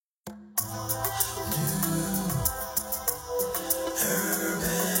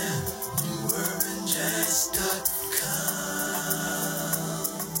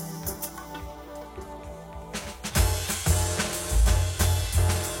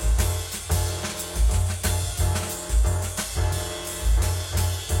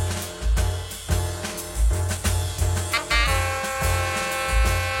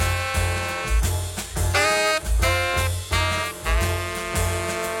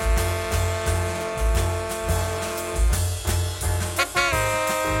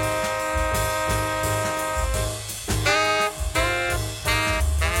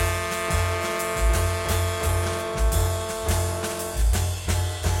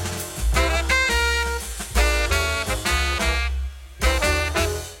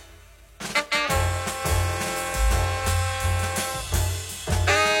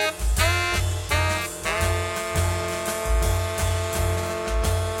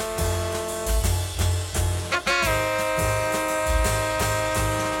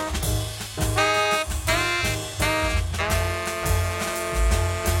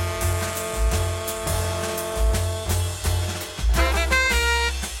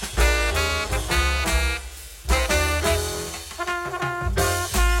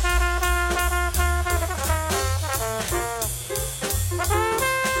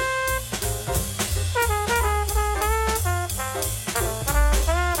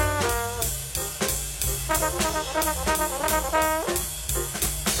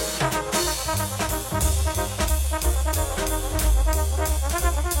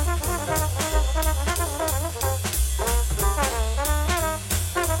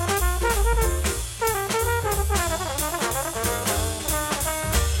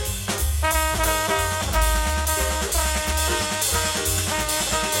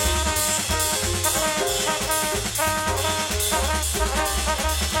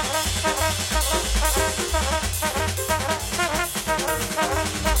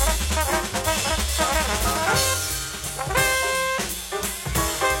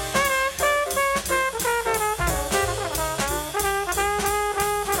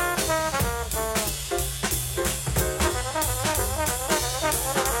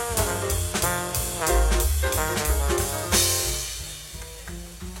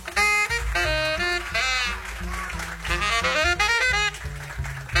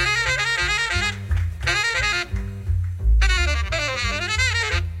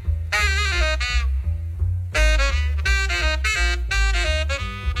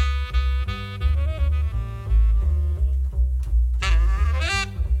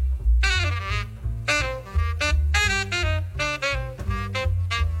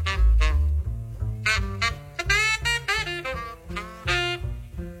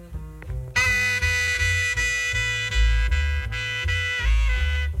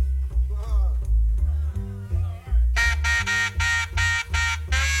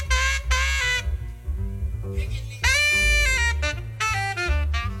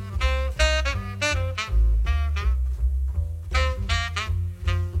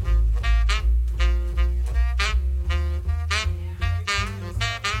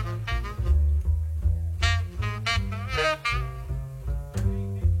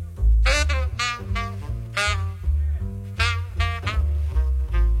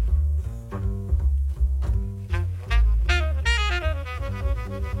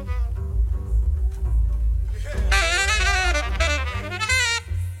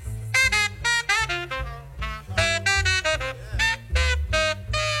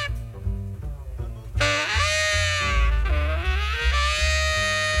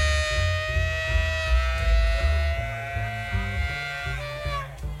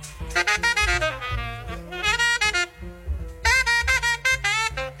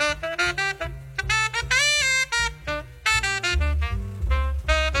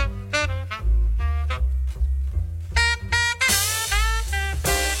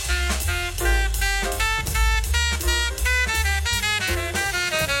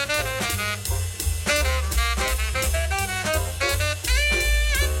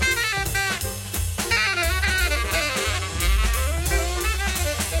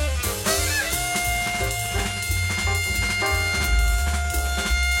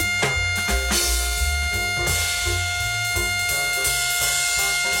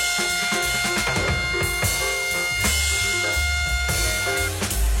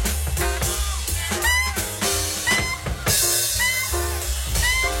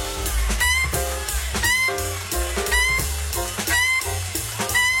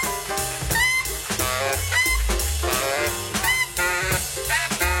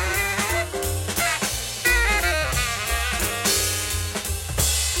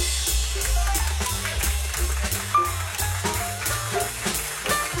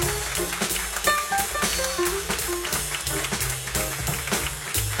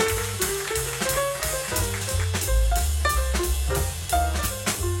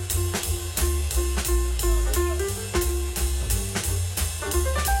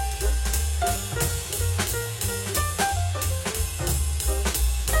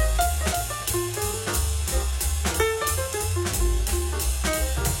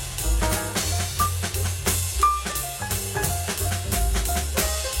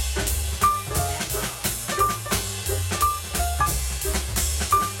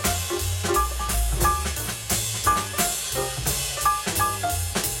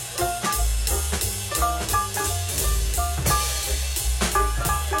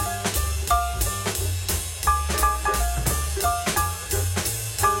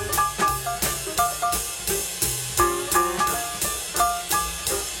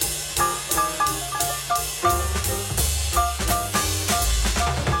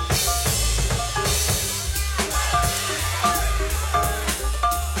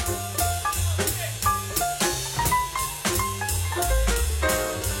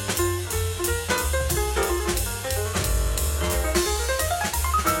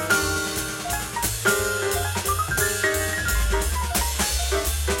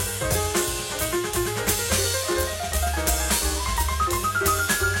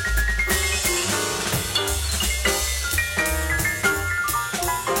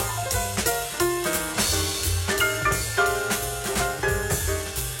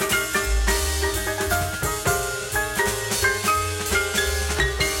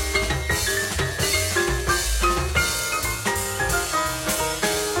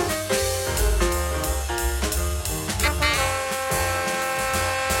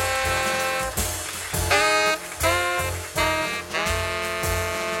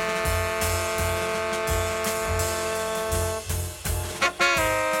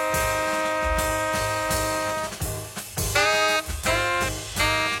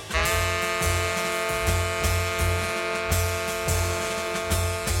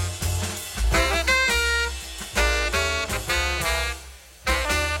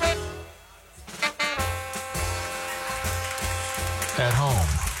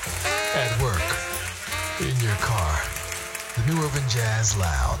Jazz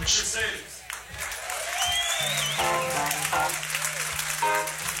Lounge.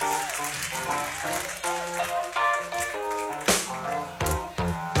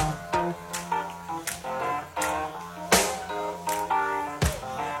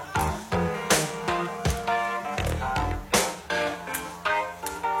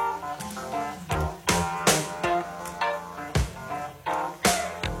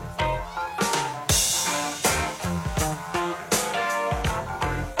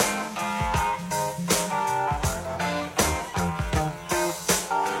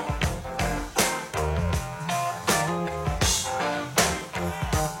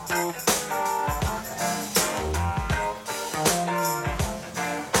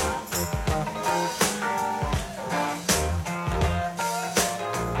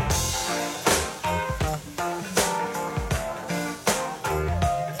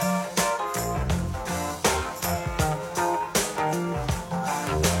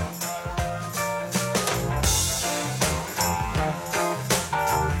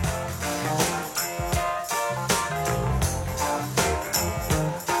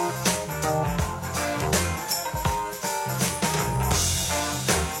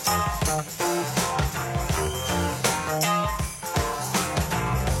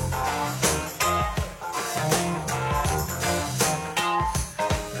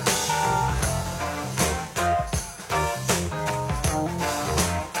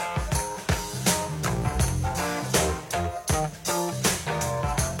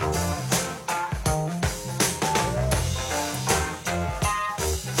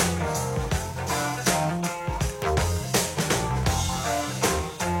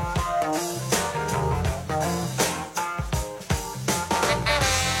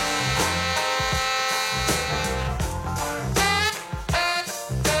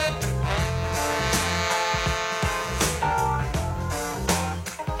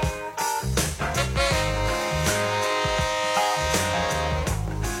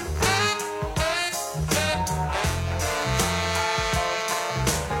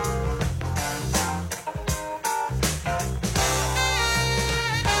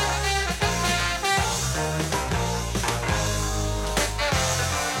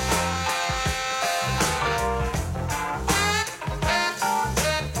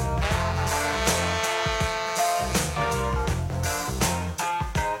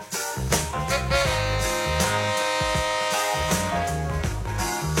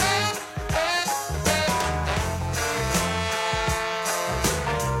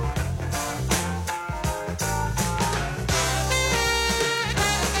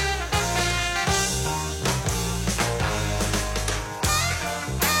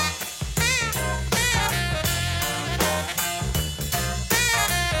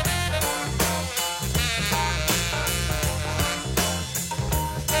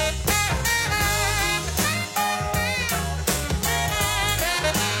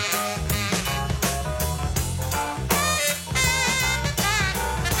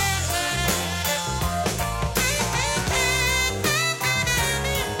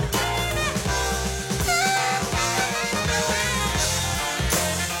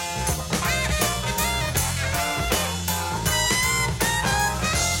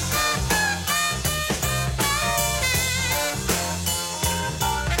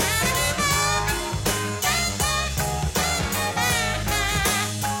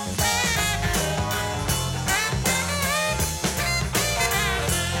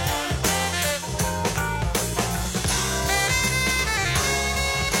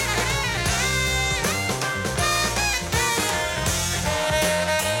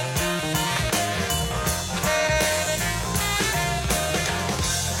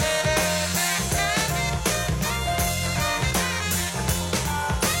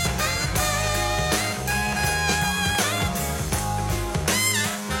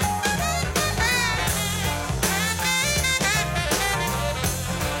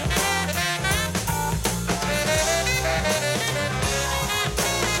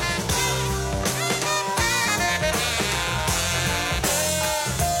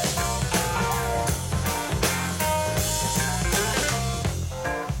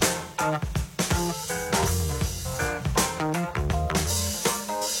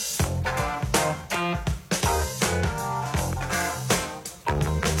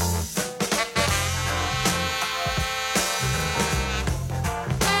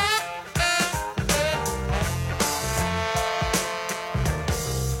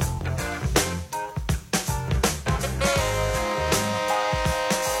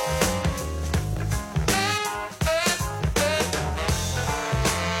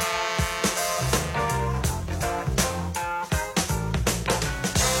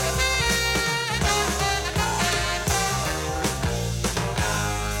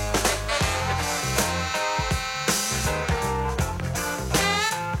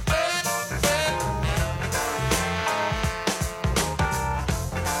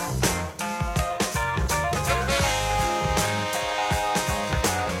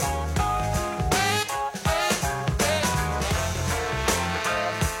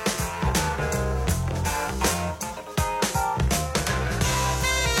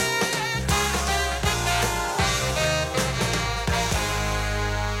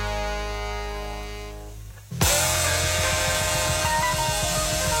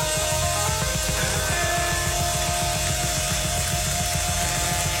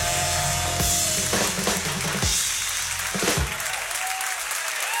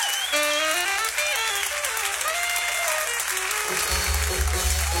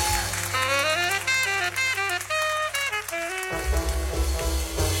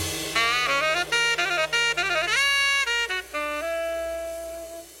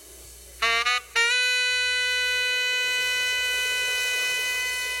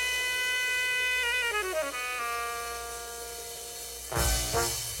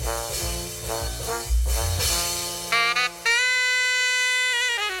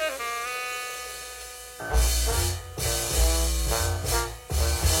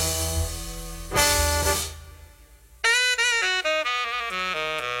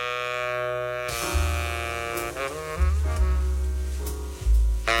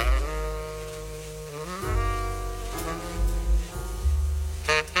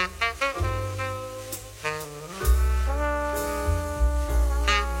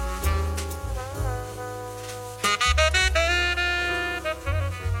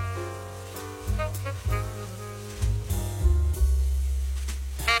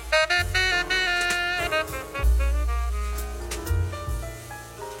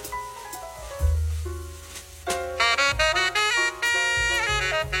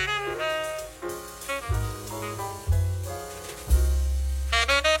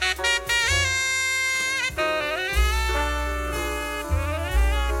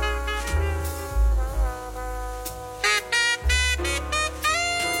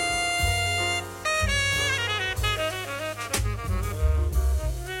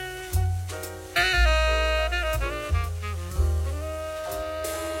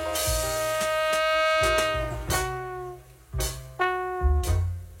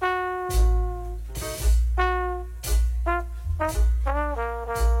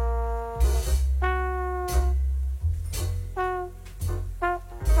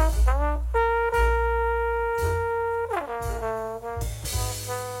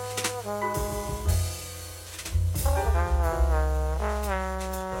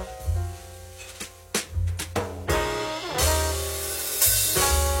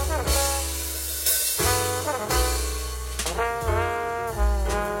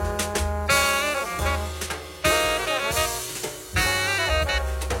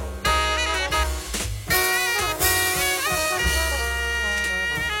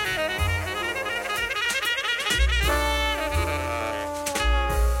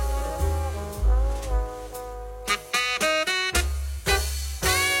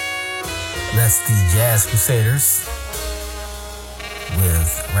 That's the Jazz Crusaders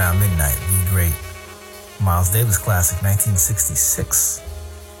with Around Midnight, the great Miles Davis classic, 1966,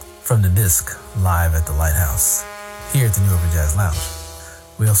 from the disc Live at the Lighthouse, here at the New Urban Jazz Lounge.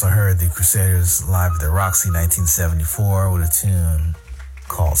 We also heard the Crusaders live at the Roxy, 1974, with a tune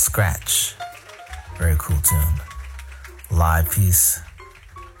called Scratch. Very cool tune. Live piece.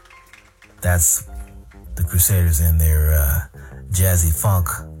 That's the Crusaders in their jazzy funk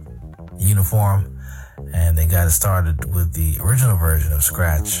uniform, and they got it started with the original version of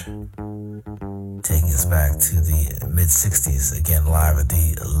Scratch, taking us back to the mid-60s, again live at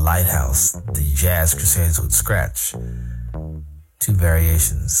the Lighthouse, the Jazz Crusaders with Scratch. Two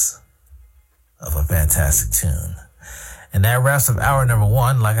variations of a fantastic tune. And that wraps up hour number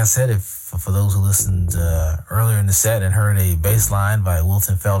one. Like I said, if for those who listened earlier in the set and heard a bass line by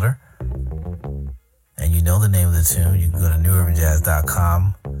Wilton Felder, and you know the name of the tune, you can go to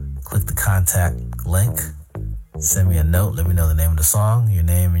newurbanjazz.com, click the contact link, send me a note, let me know the name of the song, your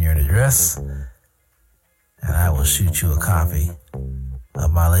name and your address, and I will shoot you a copy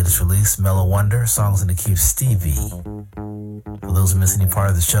of my latest release, Mellow Wonder, Songs in the Key of Stevie. For those who miss any part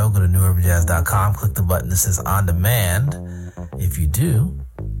of the show, go to newurbanjazz.com, click the button that says On Demand. If you do,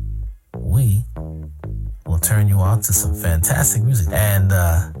 we will turn you on to some fantastic music. And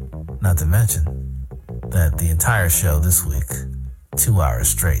not to mention that the entire show this week, 2 hours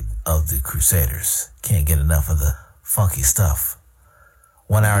straight of the Crusaders. Can't get enough of the funky stuff.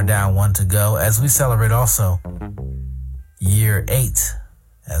 1 hour down, one to go, as we celebrate also year 8,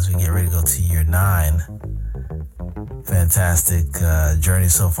 as we get ready to go to year 9. Fantastic journey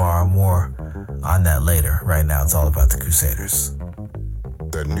so far. More on that later. Right now, it's all about the Crusaders.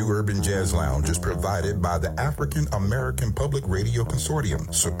 The New Urban Jazz Lounge is provided by the African American Public Radio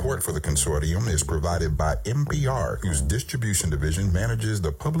Consortium. Support for the consortium is provided by NPR, whose distribution division manages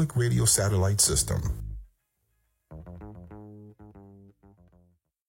the public radio satellite system.